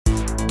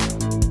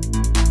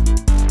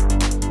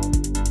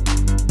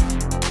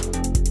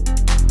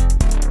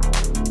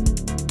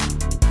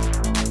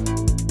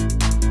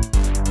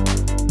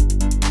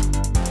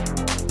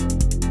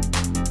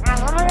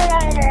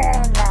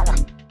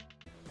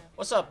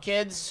up,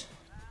 kids?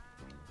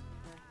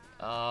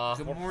 Good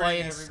We're morning,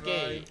 playing everybody.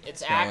 skate.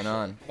 It's What's actually going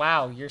on?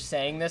 wow. You're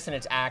saying this, and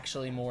it's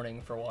actually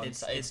morning for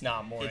once. It's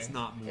not morning. It's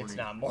not morning. It's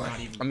not morning.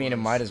 Not even I mean, it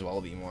close. might as well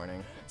be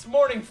morning. It's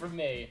morning for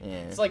me. Yeah.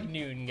 It's like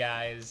noon,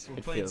 guys. We're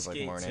It playing feels like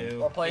skate morning. too.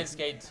 We're playing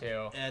skate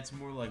too. Yeah, it's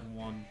more like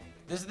 1.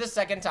 This is the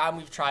second time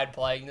we've tried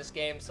playing this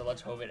game, so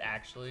let's hope it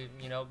actually,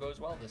 goes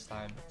well this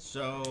time.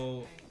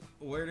 So,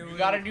 where do we? We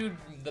gotta do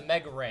the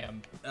mega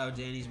ramp. Oh,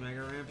 Danny's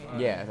mega ramp.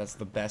 Yeah, that's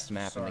the best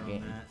map in the Sorry on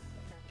game.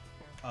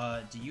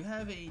 that. Do you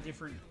have a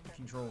different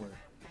controller?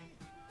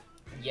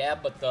 Yeah,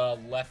 but the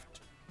left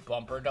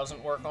bumper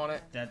doesn't work on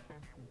it.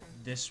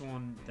 This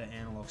one, the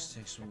analog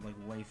sticks were like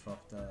way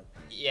fucked up.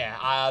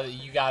 Yeah,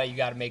 you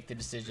gotta make the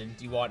decision.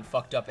 Do you want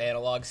fucked up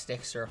analog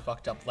sticks or a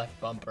fucked up left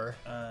bumper?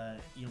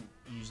 You don't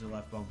use the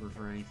left bumper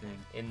for anything.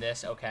 In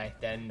this, okay,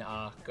 then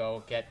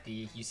go get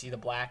you see the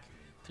black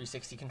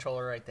 360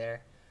 controller right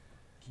there?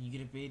 Can you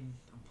get it, Baden?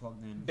 I'm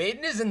plugged in.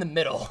 Baden is in the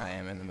middle. I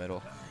am in the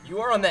middle. You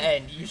are on the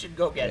end. You should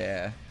go get it.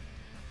 Yeah.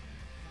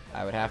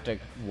 I would have to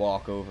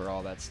walk over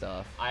all that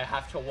stuff. I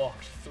have to walk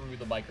through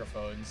the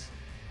microphones.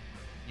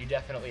 You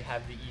definitely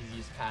have the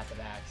easiest path of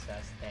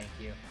access. Thank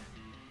you.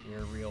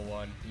 You're a real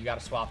one. You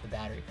gotta swap the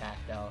battery pack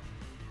though,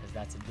 because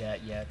that's a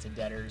dead. Yeah, it's a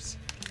deaders.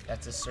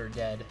 That's a Sir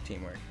Dead.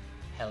 Teamwork.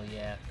 Hell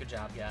yeah. Good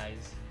job,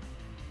 guys.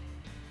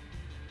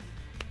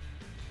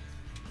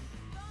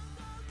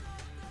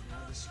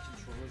 This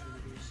controller's gonna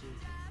do something.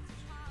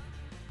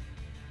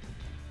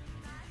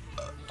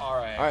 All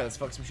right. All right, let's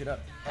fuck some shit up.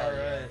 Hell yeah.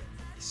 Alright.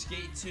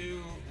 Skate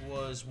 2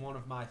 was one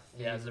of my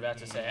favorite Yeah, I was about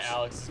to say games.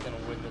 Alex is gonna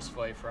win this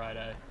fight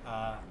Friday.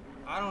 I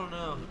don't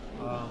know.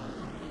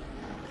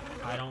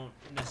 I don't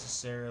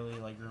necessarily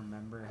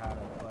remember how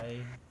to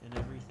play and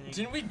everything.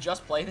 Didn't we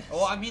just play this?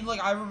 Well, I mean,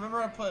 I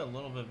remember I played a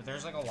little bit, but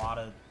there's a lot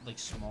of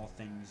small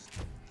things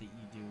that you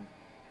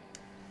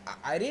do.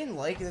 I didn't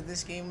like that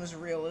this game was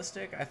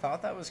realistic. I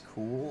thought that was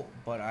cool,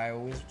 but I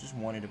always just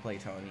wanted to play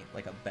Tony,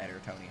 like a better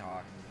Tony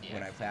Hawk,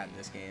 when I played in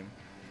this game.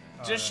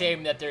 Just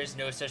shame that there's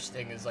no such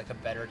thing as a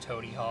better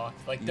Tony Hawk.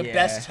 The Yeah.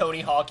 best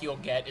Tony Hawk you'll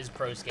get is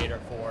Pro Skater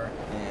 4.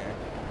 Yeah.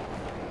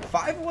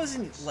 5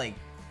 wasn't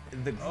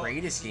the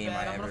greatest game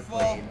bad, I I'm ever gonna fall.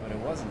 played, but it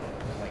wasn't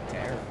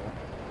terrible.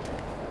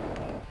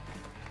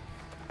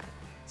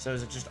 So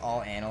is it just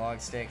all analog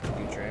stick to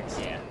do tricks?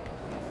 Yeah.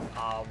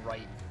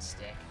 Right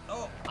stick.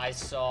 Oh, I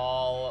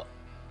saw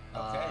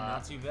okay,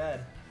 not too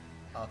bad.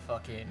 a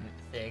fucking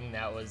thing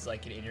that was an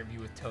interview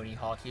with Tony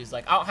Hawk. He was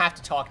like, I don't have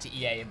to talk to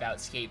EA about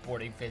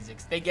skateboarding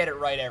physics. They get it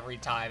right every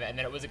time. And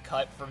then it was a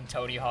cut from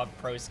Tony Hawk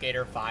Pro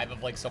Skater 5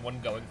 of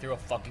someone going through a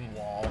fucking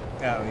wall.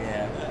 Oh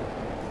yeah.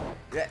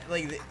 That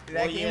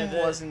game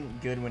yeah,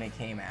 wasn't good when it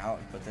came out,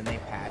 but then they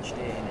patched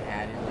it and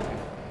added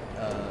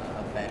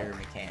a better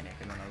mechanic,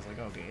 and then I was like,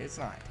 okay, it's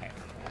not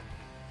terrible.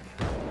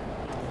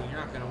 You're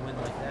not gonna win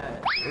like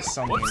that. There's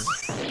something.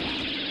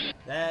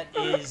 That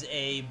is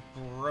a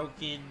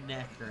broken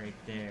neck right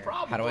there.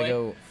 Probably. How do I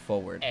go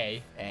forward?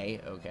 A. A.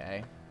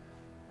 Okay.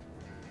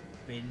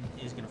 Baden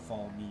is gonna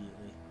fall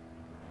immediately.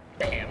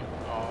 Bam.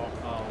 Oh.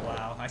 Oh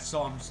wow! I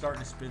saw him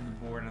starting to spin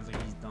the board, and I was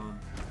like, he's done.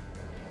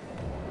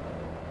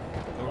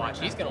 Go Watch,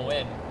 right he's back gonna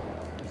forward.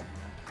 win.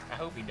 I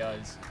hope he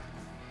does.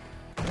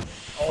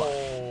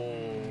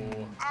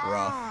 Oh.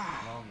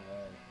 Rough. Long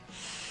way.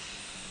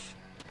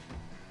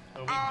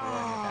 It'll be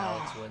boring if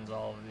Alex wins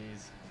all of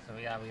these. So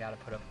we gotta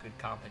put up good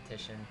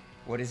competition.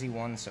 What has he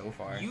won so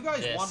far? You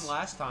guys This. won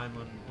last time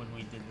when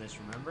we did this,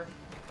 remember?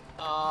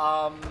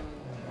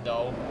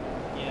 No.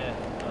 Yeah.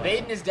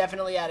 Baden is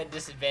definitely at a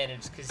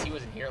disadvantage because he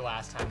wasn't here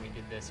last time we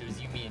did this. It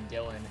was you, me, and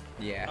Dylan.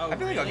 Yeah. Oh, I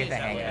feel like I'll really? get the Is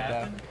that hang what of it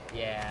happened?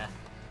 Yeah.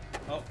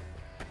 Oh,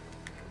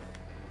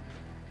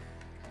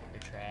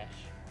 You're trash.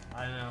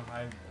 I know.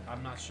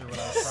 I'm not sure what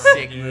I was trying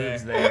Sick to do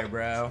moves there. there,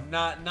 bro.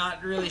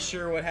 Not really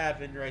sure what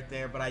happened right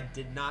there, but I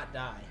did not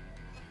die.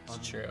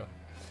 It's true.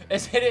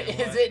 Is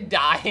it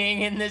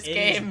dying in this It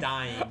game? is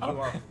dying. You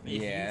are. If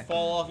Yeah. you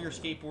fall off your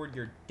skateboard,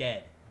 you're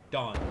dead.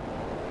 Done.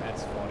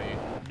 That's funny.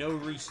 No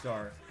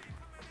restart.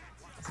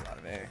 That's a lot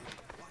of air.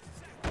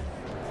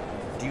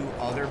 Do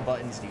other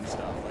buttons do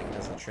stuff?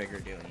 Does the trigger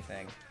do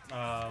anything?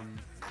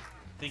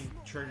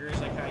 Think triggers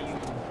how you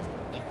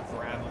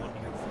grab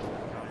onto your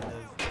foot, kind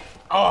of.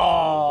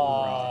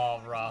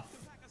 Oh, rough.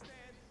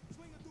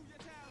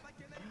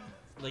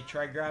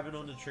 Try grabbing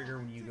on the trigger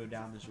when you go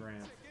down this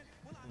ramp.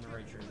 On the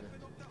right trigger.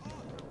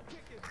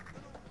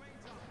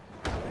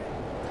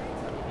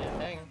 Good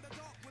thing.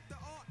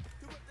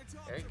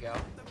 There you go.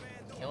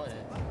 Killing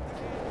it.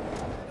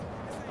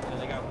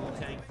 They got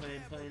wu-tang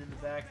playing in the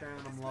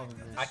background. I'm loving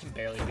this. I can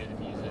barely hear the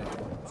music.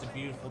 It's a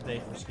beautiful day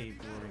for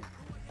skateboarding.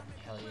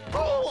 Hell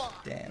yeah.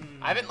 Damn.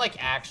 I haven't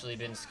actually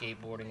been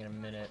skateboarding in a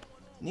minute.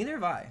 Neither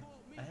have I.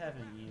 I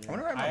haven't either. I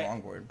wonder if I have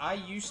a longboard. I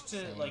used to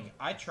Same.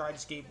 I tried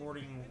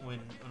skateboarding when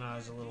I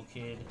was a little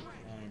kid,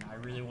 and I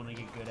really want to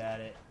get good at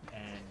it,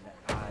 and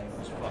I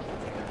was fucking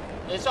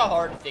terrible. It's a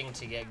hard thing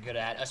to get good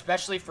at,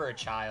 especially for a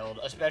child.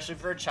 Especially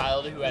for a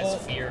child who has Well,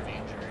 fear of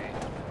injury.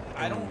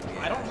 I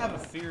don't have a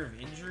fear of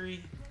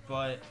injury,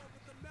 but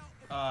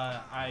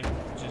I'm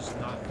just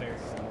not very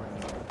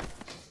coordinated.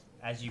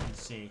 as you can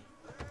see.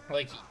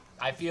 Like,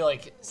 I feel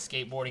like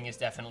skateboarding is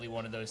definitely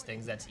one of those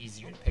things that's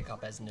easier to pick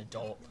up as an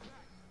adult.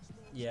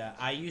 Yeah,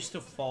 I used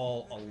to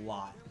fall a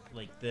lot.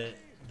 Like the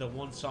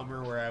one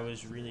summer where I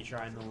was really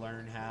trying to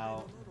learn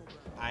how,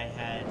 I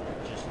had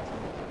just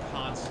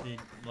constant,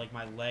 like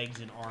my legs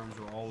and arms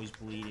were always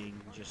bleeding,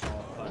 just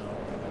all cut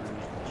up and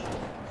bruised and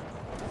shit.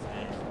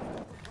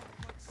 And,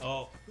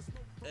 oh,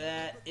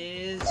 that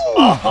is...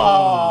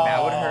 Oh,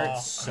 That would hurt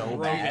so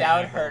dude, bad. that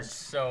would hurt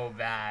so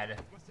bad.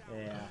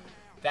 Yeah.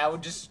 That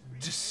would just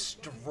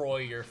destroy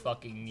your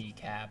fucking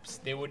kneecaps.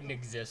 They wouldn't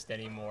exist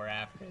anymore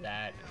after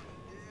that.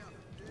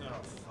 Oh,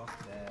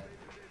 fuck that.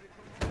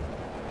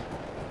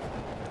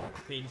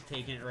 Baden's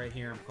taking it right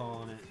here. I'm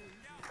calling it.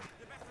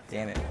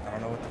 Damn it. I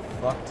don't know what the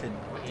fuck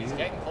to He's do.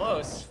 getting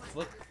close.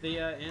 Flip the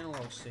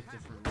analog stick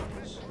different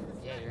ways.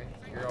 Yeah,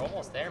 you're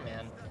almost there,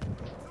 man.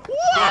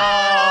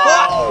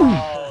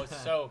 Oh,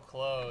 so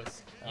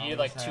close. You need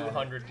like Almost had it.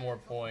 200 more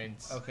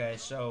points. Okay,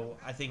 so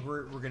I think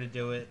we're gonna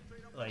do it.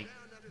 Like,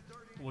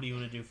 what do you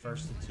want to do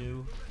first? The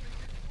 2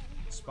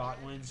 spot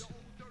wins.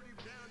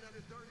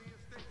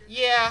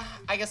 Yeah,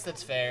 I guess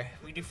that's fair.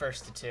 We do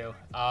first to 2.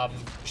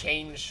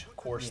 Change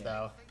course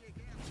though.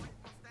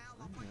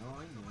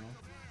 I know.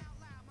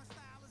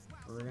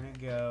 We're gonna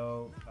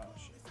go. Oh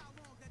shit.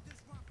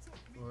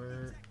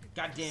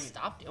 God damn it.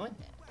 Stop doing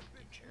that,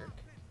 you jerk.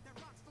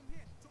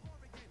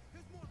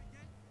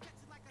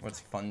 What's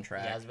fun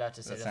track? Yeah, I was about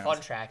to say That the sounds-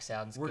 fun track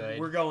sounds We're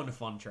good. going to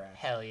fun track.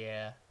 Hell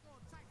yeah.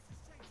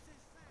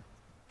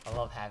 I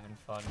love having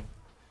fun.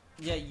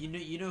 Yeah,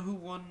 you know who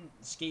won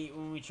skate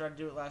when we tried to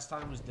do it last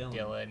time was Dylan.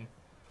 Dylan.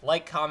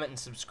 Like, comment, and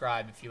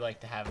subscribe if you like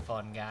to have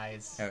fun,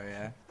 guys. Oh,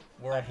 yeah.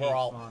 I hate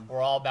fun.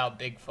 We're all about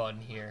big fun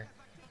here.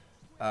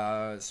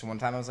 So one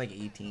time I was like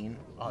 18,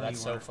 Oh, No, that's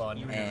you so weren't. fun.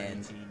 You were never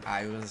and 18.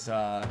 I was,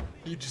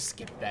 You just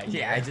skipped that.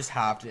 yeah, year. I just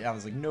hopped it. I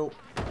was like, nope.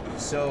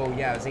 So,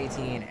 yeah, I was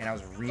 18, and I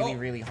was really, Oh.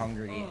 really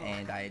hungry,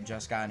 and I had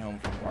just gotten home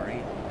from a party.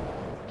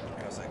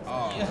 And I was like,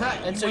 oh. Yeah,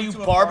 And so went you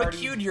to a party,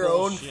 barbecued your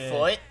own bullshit.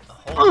 foot?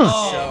 Holy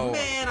Oh shit. So,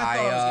 man, I thought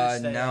I was gonna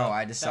stay no, up. I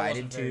That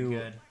decided wasn't very to-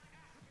 good.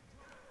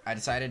 I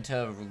decided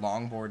to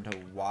longboard to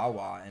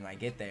Wawa, and I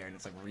get there, and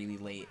it's like really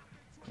late.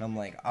 And I'm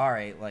like, all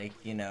right, like,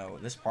 you know,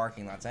 this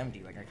parking lot's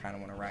empty. Like, I kind of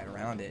want to ride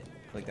around it.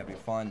 Like, that'd be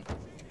fun.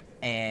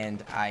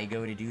 And I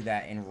go to do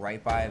that, and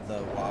right by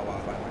the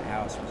Wawa by my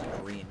house was a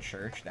Korean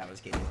church that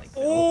was getting like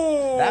built.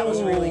 Ooh. That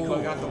was really Ooh, cool.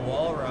 I got the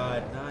wall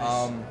ride.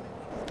 Nice.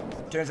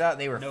 Turns out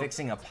they were Nope.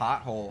 fixing a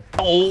pothole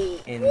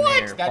in What?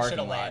 their That should parking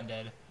have lot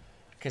landed.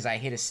 because I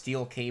hit a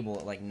steel cable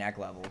at like neck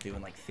level,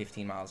 doing like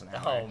 15 miles an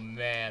hour. Oh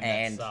man, that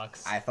and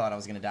sucks. I thought I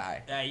was gonna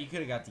die. Yeah, you could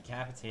have got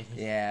decapitated.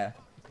 Yeah,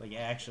 Like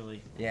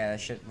actually. yeah,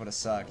 that shit would have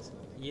sucked.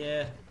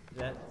 Yeah,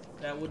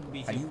 that wouldn't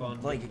be How too do you,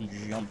 fun. like, to be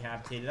jump?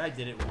 decapitated. I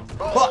did it once.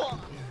 Fuck!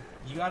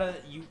 You gotta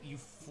you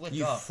flick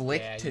You up.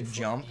 flick Yeah, to you fl-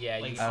 jump. Yeah,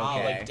 you Like, fall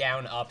okay. like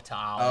down up to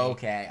ollie.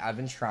 Okay, I've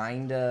been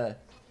trying to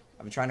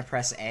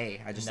press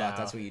A. I just thought No.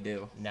 that's what you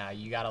do. No,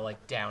 you gotta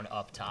like down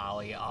up to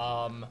ollie.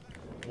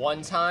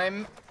 One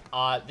time,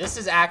 this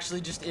is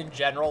actually just in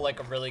general like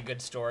a really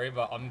good story,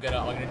 but I'm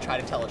gonna try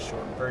to tell a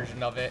short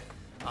version of it.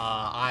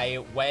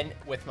 I went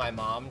with my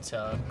mom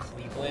to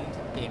Cleveland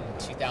in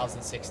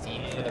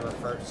 2016 for the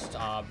first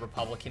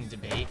Republican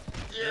debate,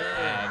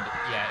 and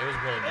yeah, it was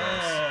really gross.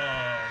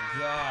 Oh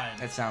god.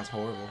 That sounds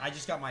horrible. I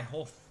just got my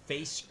whole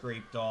face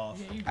scraped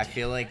off. I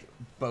feel like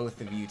both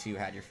of you two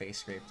had your face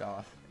scraped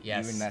off.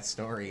 Yes. You in that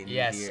story. And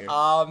Yes. Here.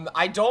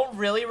 I don't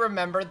really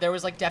remember. There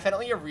was like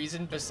definitely a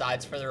reason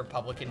besides for the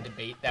Republican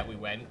debate that we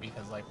went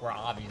because like we're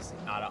obviously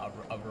not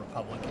a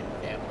Republican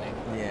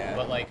family. Yeah.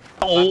 But like,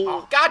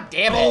 God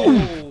damn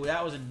it! Oh,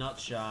 that was a nut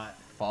shot.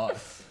 Fuck.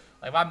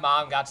 Like my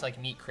mom got to like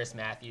meet Chris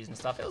Matthews and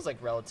stuff. It was like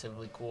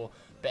relatively cool.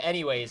 But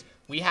anyways,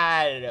 we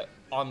had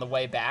on the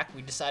way back,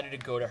 we decided to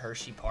go to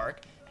Hershey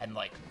Park and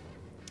like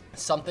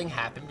something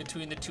happened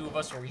between the two of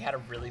us where we had a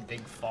really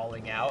big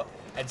falling out.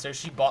 And so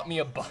she bought me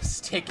a bus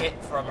ticket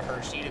from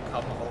Hershey to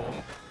come home,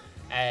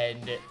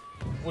 and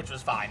which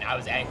was fine. I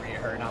was angry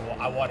at her, and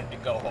I wanted to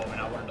go home,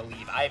 and I wanted to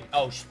leave.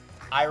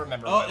 I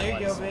remember Oh, what there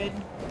it you was. go,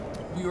 Baden.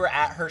 We were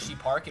at Hershey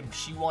Park, and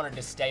she wanted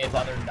to stay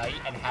another night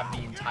and have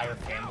the entire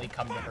family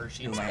come to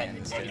Hershey and spend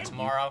the day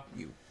tomorrow.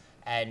 You.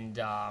 And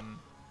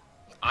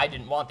I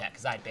didn't want that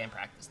because I had band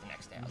practice the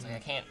next day. I was like, I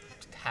can't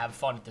have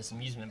fun at this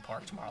amusement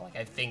park tomorrow. Like, I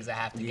have things I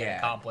have to get Yeah.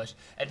 accomplished.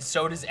 And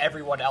so does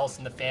everyone else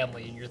in the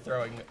family, and you're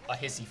throwing a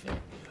hissy fit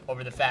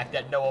over the fact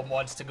that no one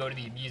wants to go to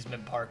the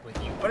amusement park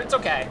with you. But it's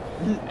okay.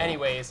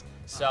 Anyways,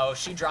 so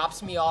she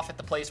drops me off at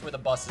the place where the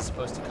bus is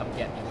supposed to come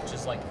get me, which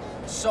is like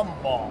some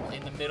mall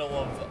in the middle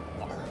of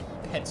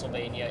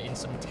Pennsylvania in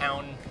some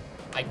town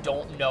I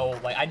don't know.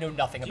 Like, I know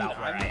nothing Dude, about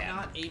where I'm I am.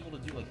 not able to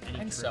do like any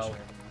And trick so shot.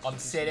 I'm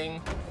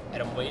sitting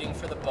and I'm waiting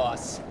for the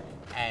bus,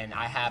 and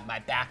I have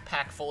my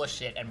backpack full of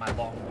shit and my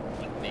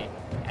longboard with me,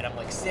 and I'm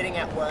like sitting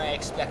at where I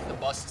expect the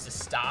bus to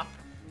stop,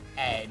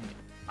 and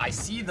I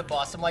see the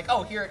bus. I'm like,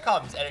 oh, here it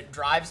comes, and it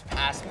drives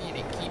past me and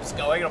it keeps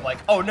going. And I'm like,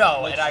 oh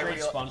no, Like and I straight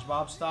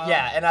SpongeBob style.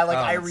 yeah, and I Oh,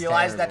 I it's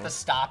realize that terrible. the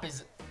stop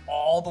is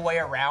all the way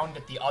around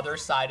at the other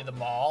side of the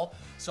mall.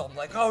 So I'm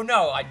like, oh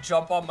no, I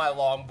jump on my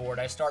longboard.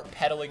 I start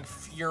pedaling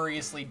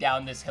furiously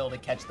down this hill to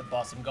catch the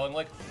bus. I'm going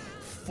like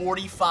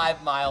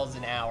 45 miles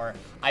an hour.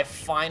 I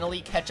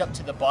finally catch up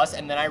to the bus,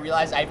 and then I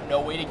realize I have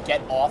no way to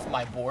get off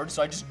my board,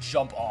 so I just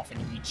jump off and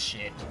eat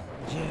shit.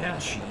 Yeah.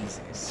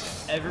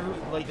 Jesus.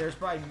 There's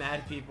probably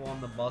mad people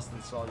on the bus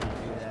that saw you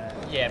do that.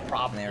 Yeah,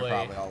 probably. And they were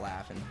probably all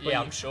laughing. Yeah,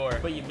 I'm sure.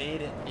 But you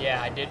made it.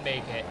 Yeah, I did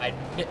make it.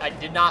 I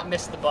did not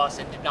miss the bus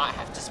and did not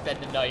have to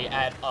spend the night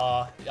at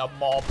a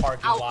mall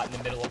parking lot in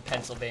the middle of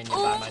Pennsylvania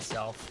by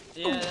myself.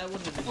 Yeah, that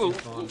wouldn't have been too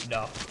fun.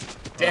 No.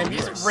 Damn, you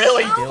he's were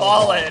really still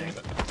falling.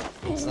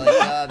 It's like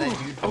that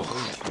dude from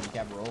Bleach. He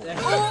kept rolling.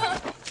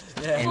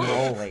 And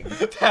rolling.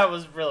 That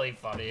was really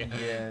funny.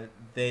 Yeah,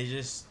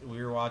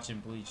 we were watching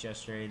Bleach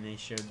yesterday, and they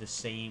showed the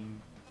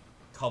same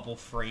couple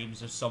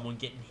frames of someone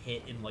getting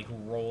hit and, like,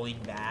 rolling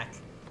back.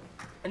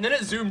 And then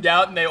it zoomed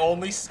out, and they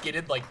only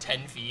skidded like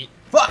 10 feet.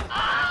 Fuck!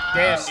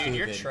 Damn, I'm dude,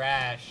 you're stupid.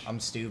 trash. I'm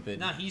stupid.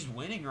 Nah, he's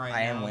winning right now.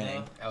 I am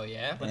winning. Oh,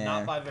 yeah? But Yeah.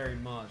 not by very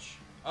much.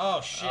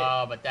 Oh, shit.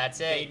 Oh, but that's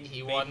it. Baden-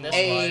 He Baden won this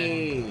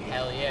Hey. one.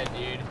 Hell yeah,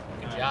 dude.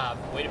 Good Alright. job.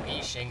 Way to be,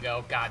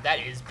 Shingo. God, that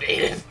is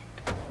Baden.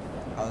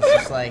 I was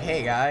just like,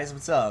 hey guys,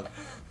 what's up?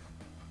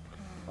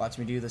 Watch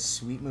me do the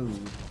sweet move.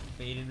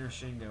 Baden or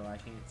Shingo, I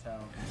can't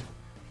tell.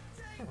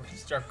 We're gonna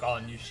start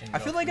calling you Shingo. I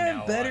feel like from I have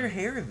now better on.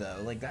 hair though.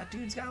 Like that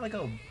dude's got like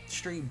a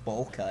straight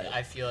bowl cut.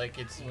 I feel like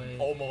it's Wait.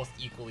 almost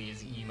equally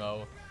as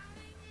emo.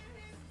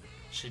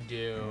 Should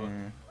do.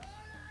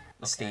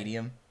 The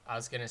stadium. I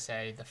was gonna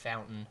say the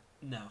fountain.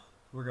 No,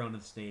 we're going to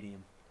the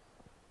stadium.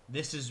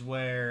 This is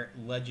where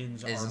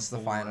legends Is are this the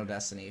born. final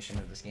destination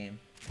of this game?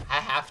 I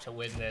have to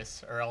win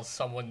this, or else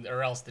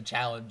the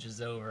challenge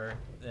is over.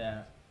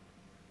 Yeah.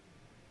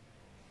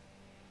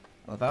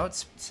 Well, if I would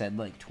said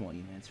like 20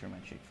 minutes for my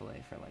Chick-fil-A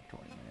for like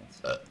 20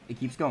 minutes. It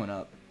keeps going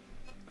up.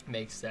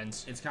 Makes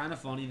sense. It's kind of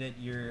funny that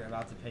you're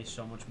about to pay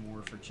so much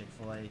more for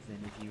Chick-fil-A than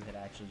if you had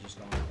actually just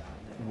gone and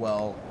gotten it.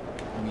 Well,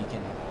 we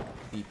can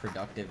be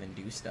productive and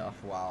do stuff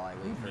while I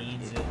wait for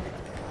Needs it.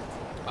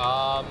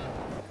 it.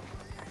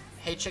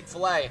 Hey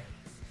Chick-fil-A.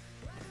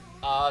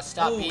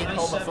 Stop Ooh, being nice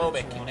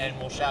homophobic, 720. and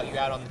we'll shout you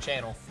out on the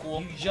channel.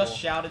 Cool. You just cool.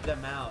 shouted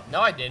them out.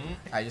 No, I didn't.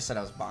 I just said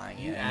I was buying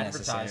it. You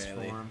advertised for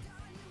unnecessarily. them.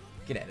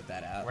 Could edit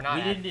that out. We're not.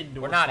 We ad- didn't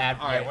endorse We're not. them. Ad-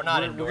 All yeah, right, we're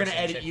not. We're gonna endorsing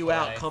edit you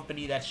out, Chick-fil-A.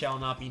 company that shall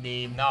not be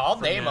named. No, I'll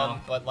from name now.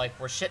 them, but like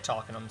we're shit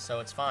talking them, so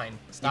it's fine.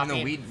 Stop Even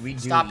though being, we do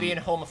stop eat- being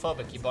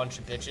homophobic, you bunch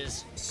of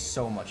bitches.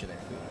 So much of their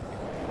food.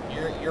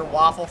 Your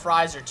waffle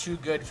fries are too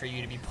good for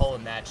you to be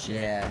pulling that shit.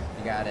 Yeah,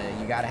 you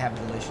gotta have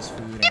delicious food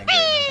and a great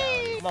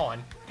mentality. Come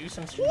on, do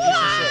some shit.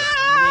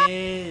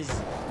 Is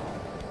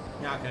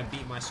not gonna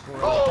beat my score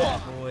like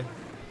that, boy.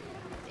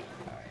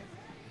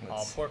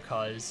 Oh, poor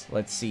Cuz.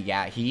 Let's see.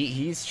 Yeah,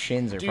 his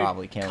shins are Dude,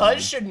 probably killing Cuz him.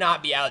 should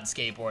not be out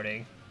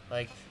skateboarding.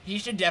 Like, he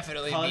should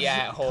definitely be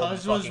at home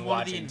Cuz was fucking one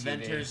of the watching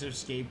inventors TV. of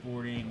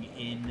skateboarding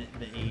in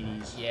the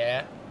 80s.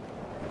 Yeah,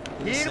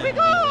 The 70s,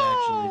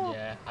 actually.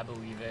 yeah, I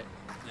believe it.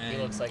 He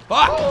And- looks like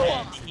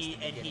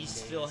And he's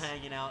still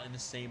hanging out in the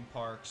same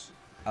parks.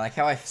 I like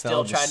how I still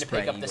fell trying to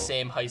spread pick up eagle. the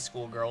same high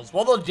school girls.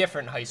 Well, they're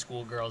different high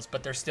school girls,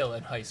 but they're still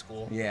in high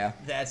school. Yeah.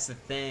 That's the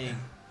thing.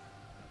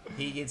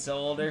 He gets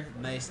older,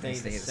 and they stay,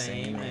 They the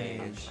same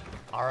age.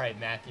 All right,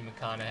 Matthew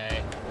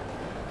McConaughey.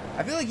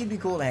 I feel like he'd be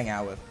cool to hang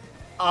out with.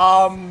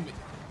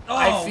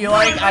 I feel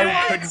like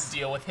I couldn't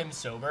deal with him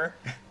sober.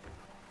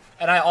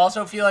 And I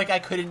also feel like I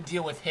couldn't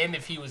deal with him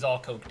if he was all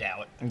coked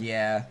out.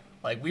 Yeah.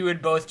 Like, we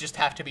would both just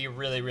have to be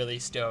really, really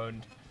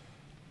stoned.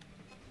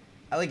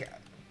 And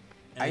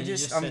I then you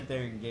just, sit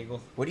there and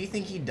giggle. What do you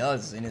think he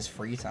does in his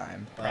free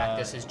time?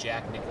 Practice his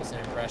Jack Nicholson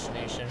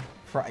impersonation.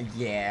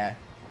 Yeah,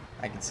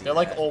 I can see They're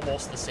that. like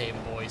almost the same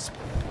voice.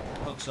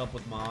 Hooks up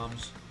with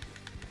moms.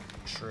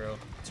 True.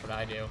 That's what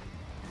I do.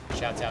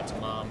 Shouts out to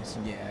moms.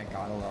 Yeah,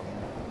 gotta love him.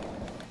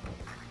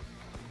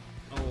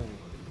 Oh.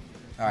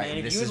 All right, Man,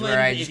 if this you is had where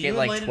landed- I just if you get had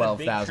like landed a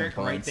big 12,000 trick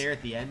right points. there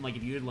at the end, like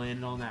if you had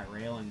landed on that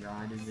rail and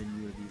grinded, then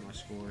you would have beat my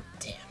score.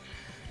 Damn.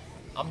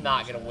 I'm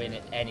not gonna win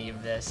at any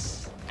of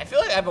this. I feel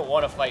like I haven't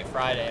won a Fight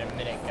Friday in a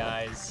minute,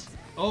 guys.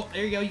 Oh,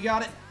 there you go. You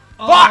got it.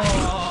 Fuck!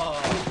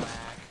 Oh.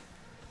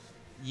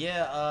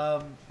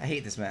 Yeah. I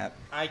hate this map.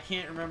 I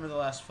can't remember the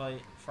last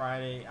Fight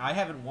Friday. I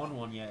haven't won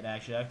one yet.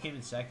 Actually, I came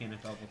in second a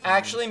couple times.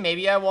 Actually,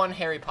 maybe I won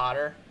Harry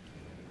Potter.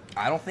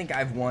 I don't think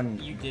I've won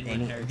You did win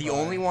any. Harry The Potter.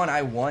 only one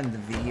I won, the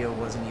video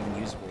wasn't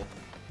even usable.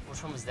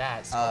 Which one was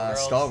that?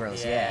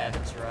 Skullgirls, yeah.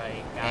 That's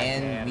right. God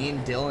And damn. me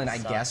and Dylan, I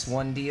guess, Sucks.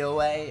 won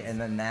DOA, and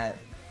then that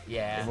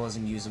Yeah. it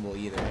wasn't usable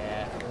either.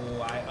 Yeah.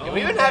 Oh, Yeah,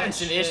 we've been having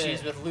some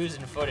issues with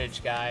losing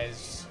footage,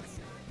 guys.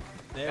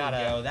 There gotta-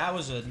 we go. That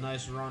was a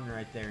nice run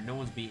right there. No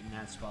one's beating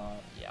that spot.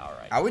 Yeah,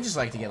 alright. I would just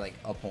like to get like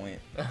a point.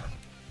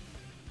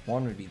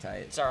 One would be tight.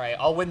 It's alright.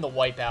 I'll win the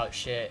wipeout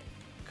shit,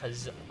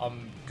 because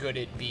I'm good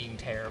at being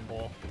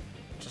terrible.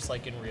 Just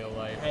like in real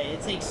life. Hey,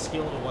 it takes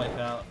skill to wipe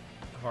out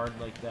hard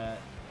like that.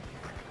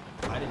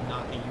 I did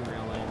not think you were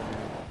gonna land there.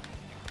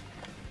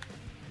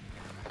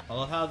 I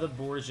love how the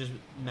board is just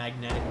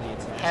magnetically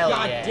attached. Hell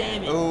God yeah.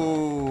 damn it!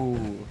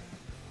 Ooh.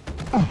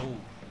 Oh.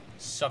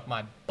 suck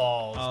my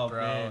balls, Oh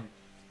bro. man,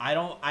 I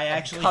don't. I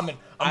actually. I'm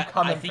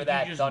coming I think for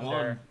that you just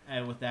thunder.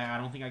 won, with that, I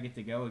don't think I get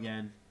to go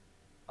again.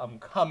 I'm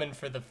coming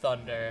for the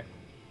thunder.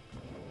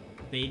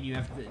 Baden, you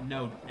have to.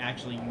 No,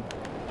 actually, you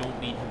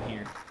don't beat him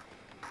here.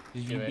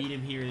 If you beat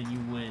him here, then you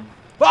win.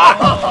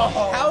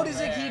 Oh, how does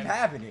it keep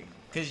happening?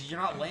 Because you're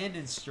not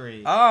landing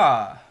straight.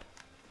 Ah.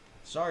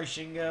 Sorry,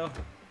 Shingo.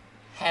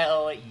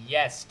 Hell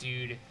yes,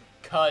 dude.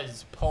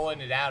 Cuz pulling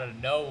it out of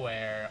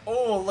nowhere.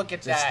 Oh, look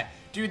at Just that.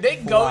 Dude, they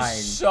go flying.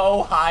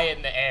 so high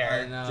in the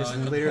air. I know. Just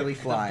and literally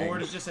the flying.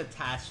 board is just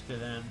attached to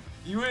them.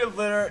 You would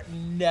literally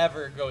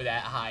never go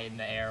that high in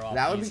the air off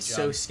That would be these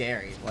so jumps.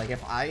 scary. Like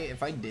if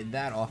I did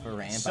that off a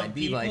ramp, Some I'd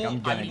be like,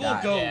 I'm gonna people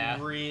die. go Yeah.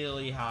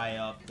 really high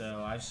up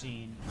though. I've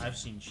seen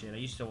shit. I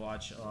used to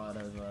watch a lot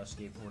of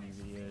skateboarding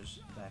videos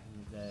back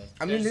in the day.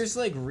 I mean, there's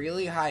like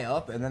really high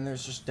up, and then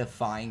there's just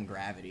defying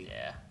gravity.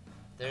 Yeah.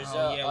 There's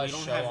Oh, yeah, a we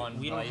don't show have- on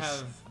we don't Vice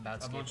have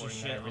about a bunch of skateboarding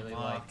shit that I really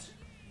unlocked. liked.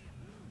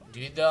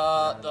 Dude,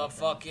 the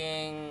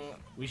fucking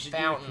We should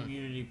fountain. do a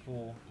community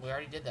pool. We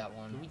already did that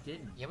one. No, we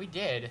didn't. Yeah, we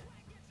did.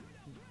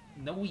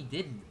 No, we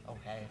didn't.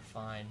 Okay,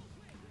 fine.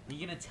 Are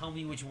you gonna tell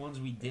me which ones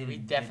we did? We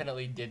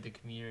definitely did the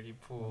community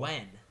pool.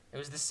 When? It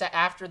was the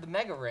after the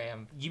Mega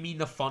Ram. You mean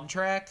the fun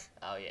track?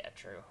 Oh yeah,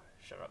 true.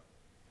 Shut up.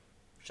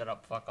 Shut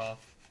up. Fuck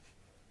off.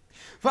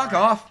 Fuck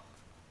off.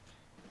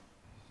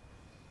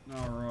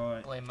 All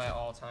right. Blame my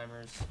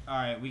Alzheimer's. All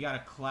right. We got a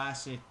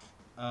classic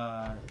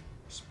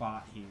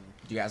spot here.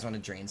 Do you guys want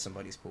to drain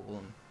somebody's pool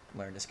and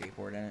learn to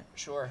skateboard in it?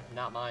 Sure,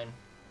 not mine.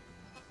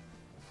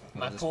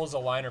 We'll My just- pool's a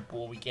liner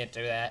pool. We can't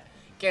do that.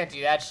 Can't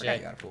do that I forgot you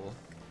shit. got a pool.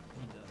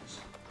 He does.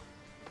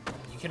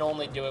 You can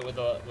only do it with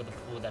a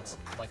pool that's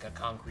like a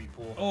concrete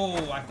pool.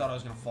 Oh, I thought I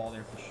was gonna fall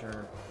there for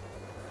sure.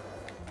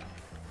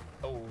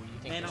 Oh, you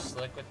think Man, you're I'm-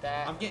 slick with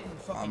that? I'm getting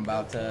fucking. I'm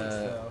about no points,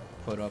 to though.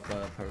 put up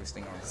a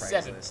posting on Craigslist.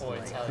 7 points,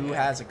 like, hell who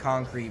yeah. has a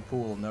concrete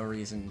pool? No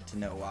reason to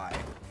know why.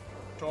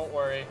 Don't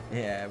worry.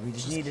 Yeah, we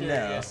just Just need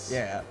curious. to know.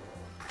 Yeah.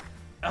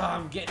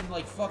 I'm getting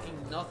like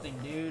fucking nothing,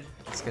 dude.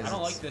 It's I 'cause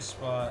don't like it's- this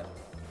spot.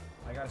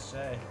 I gotta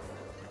say.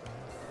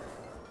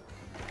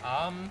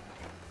 Ow.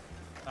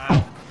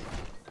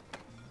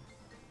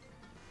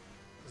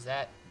 Is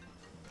that?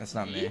 That's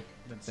not me.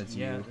 That's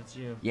yeah, you. that's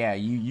you. Yeah,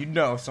 you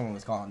know if someone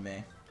was calling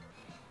me.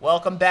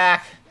 Welcome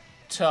back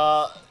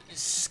to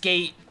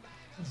Skate,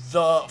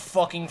 the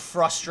fucking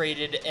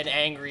frustrated and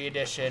angry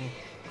edition.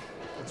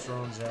 What's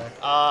wrong, Zach?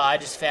 I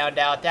just found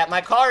out that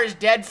my car is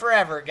dead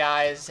forever,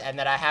 guys, and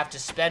that I have to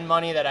spend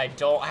money that I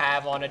don't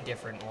have on a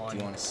different Do one.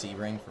 you want a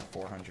C-ring for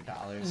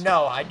 $400?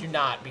 No, I do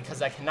not,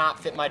 because I cannot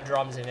fit my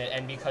drums in it,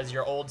 and because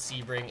your old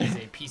Sebring is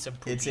a piece of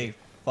poop. It's a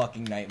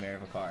fucking nightmare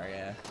of a car,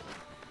 yeah.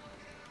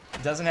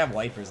 It doesn't have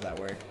wipers that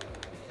work.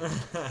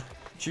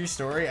 True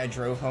story, I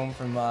drove home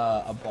from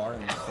a bar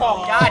in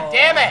Oh, god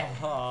damn it!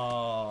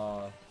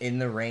 Oh. in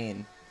the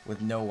rain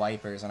with no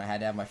wipers, and I had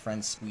to have my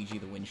friend squeegee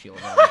the windshield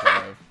while I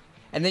drove.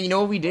 And then you know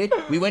what we did?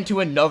 We went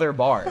to another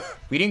bar.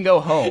 We didn't go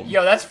home.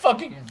 Yo, that's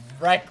fucking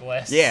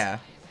reckless. Yeah.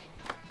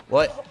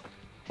 What?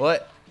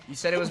 What? You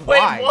said it was Wait,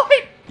 why.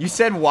 what? You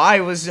said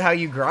why was how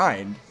you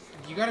grind.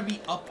 You gotta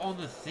be up on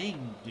the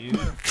thing, dude.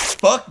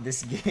 Fuck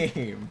this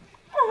game.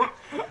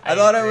 I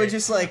thought I would agree.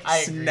 just like I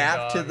agree,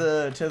 snap to dog.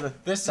 the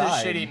This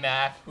side. is a shitty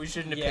map. We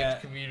shouldn't have Yeah.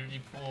 picked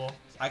community pool.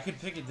 I could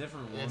pick a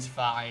different one. It's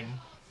fine.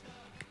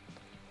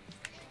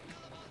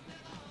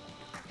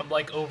 I'm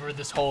like over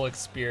this whole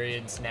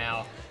experience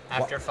now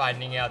after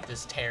finding out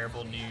this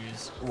terrible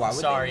news. Why would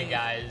they Sorry, make-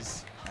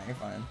 guys. Nah, you're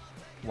fine.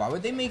 Why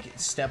would they make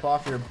step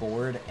off your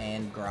board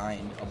and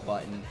grind a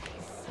button,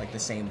 like the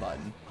same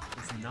button?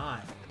 It's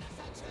not.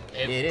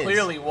 It, It is.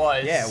 clearly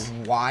was. Yeah,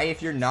 why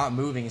if you're not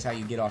moving is how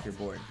you get off your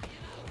board.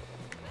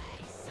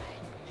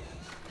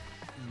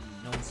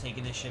 No one's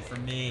taking this shit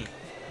from me.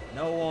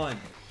 No one.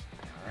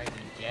 Alright,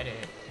 we get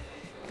it.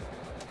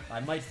 I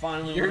might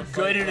finally. You're wanna fight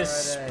good at a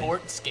Friday.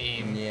 sports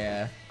game.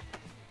 Yeah.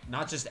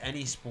 Not just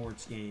any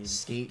sports game.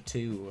 Skate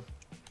 2.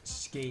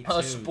 Skate.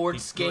 A 2,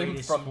 sports the game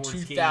greatest from sports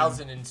game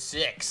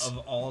 2006. of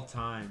all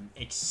time,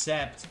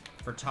 except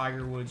for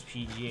Tiger Woods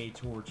PGA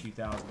Tour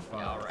 2005.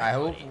 Alright. I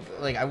hope,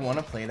 like, I want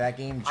to play that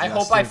game just I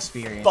hope to I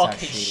experience fuck how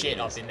his shitty shit it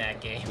up is. in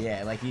that game.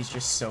 Yeah, like he's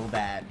just so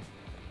bad.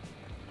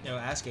 Yo,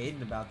 ask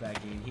Aiden about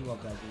that game. He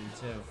loved that game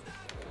too.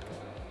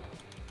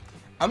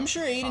 I'm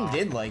sure Aiden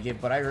did like it,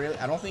 but I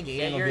don't think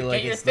Aiden will be like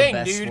get your it's thing, the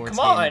best dude. sports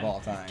Come game of all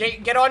on. time.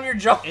 Get on your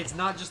jump. It's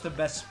not just the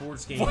best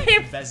sports game, Wait.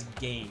 it's the best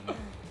game.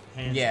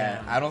 Hands Yeah,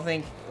 down. I don't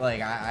think,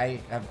 like, I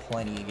have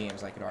plenty of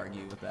games I could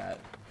argue with that.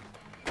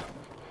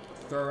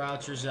 Throw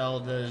out your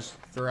Zeldas,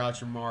 throw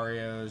out your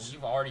Marios,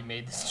 You've already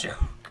made this joke.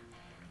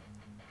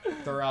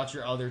 throw out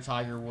your other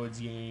Tiger Woods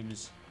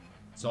games.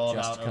 It's all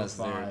Just about 'cause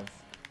they're- 05.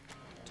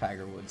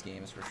 Tiger Woods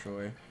games for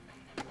sure.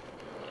 Yeah.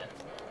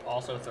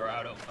 Also throw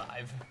out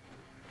 05.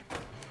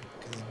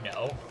 'Cause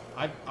no.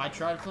 I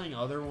tried playing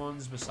other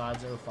ones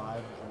besides 05,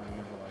 and I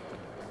never liked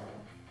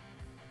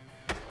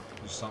it.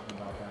 There's something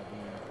about that game.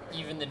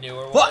 Even the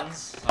newer What?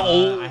 ones.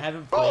 I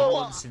haven't played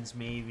one since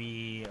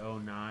maybe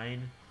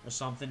 09 or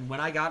something. When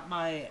I got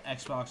my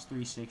Xbox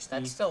 360.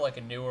 That's still like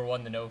a newer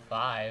one than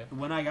 05.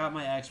 When I got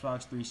my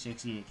Xbox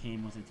 360, it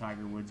came with a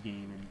Tiger Woods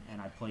game,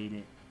 and I played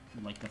it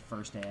like the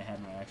first day I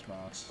had my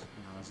Xbox,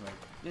 and I was like,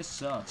 this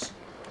sucks.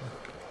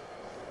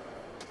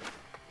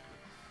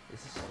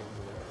 This is so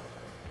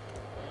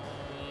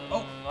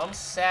Oh. I'm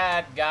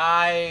sad,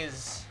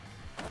 guys.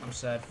 I'm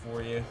sad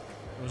for you.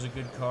 It was a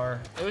good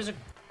car. It was a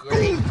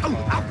great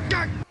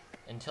car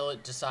until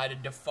it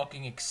decided to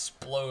fucking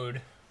explode.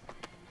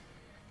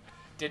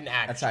 Didn't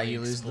actually. That's how you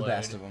lose explode. the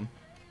best of them.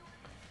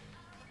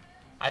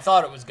 I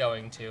thought it was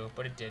going to,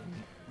 but it didn't.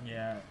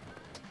 Yeah.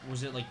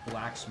 Was it like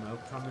black smoke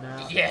coming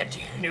out? Yeah,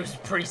 dude, it was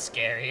pretty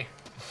scary.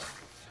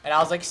 And I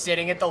was like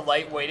sitting at the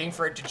light waiting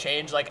for it to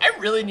change. Like, I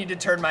really need to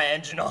turn my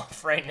engine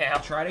off right now.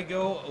 Try to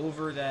go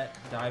over that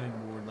diving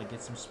board, like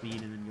get some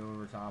speed, and then go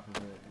over top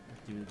of it.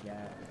 Do the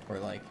gap. Or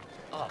like,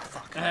 Oh,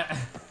 fuck.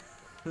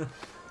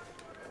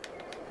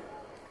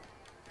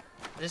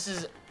 This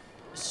is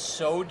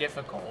so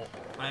difficult.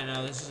 I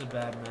know, this is a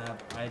bad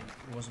map. I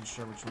wasn't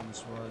sure which one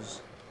this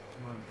was.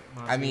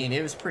 I mean,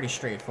 it was pretty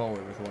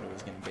straightforward with what it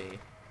was gonna be.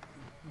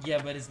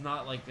 Yeah, but it's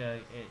not like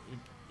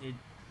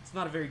it's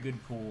not a very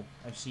good pool.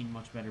 I've seen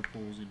much better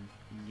pools in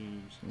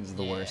games. This is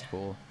the worst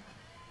pool.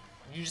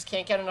 You just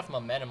can't get enough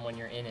momentum when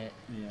you're in it.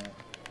 Yeah.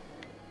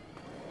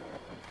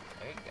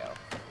 There you go.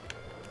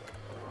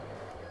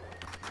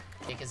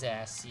 Kick his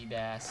ass,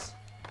 Seabass.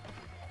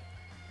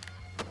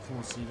 Cool,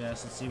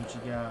 Seabass. Let's see what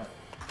you got.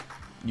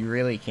 You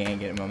really can't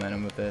get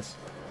momentum with this.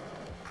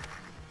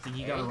 I think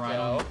you There gotta you ride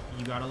go. on.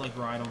 You gotta like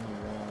ride on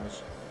the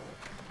walls.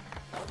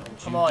 Don't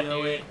Come you on, do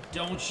dude. it!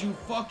 Don't you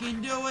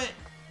fucking do it!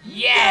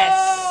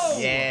 Yes!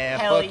 Yeah,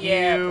 Hell fuck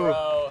yeah, you.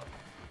 bro.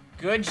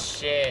 Good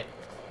shit.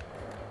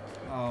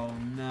 Oh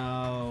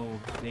no,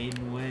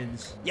 Baden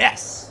wins.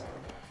 Yes!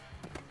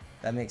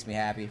 That makes me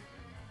happy.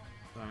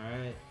 All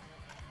right.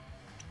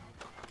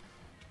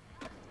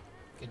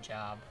 Good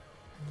job.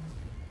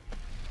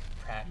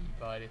 Proud of you,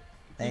 bud.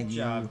 Thank Good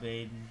you. job,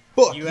 Baden.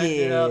 Fuck You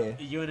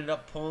ended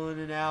up pulling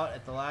it out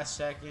at the last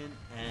second,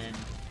 and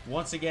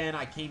once again,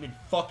 I came in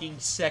fucking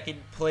second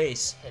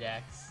place. Hit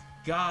X. Oh.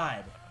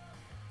 God.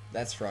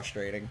 That's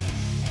frustrating.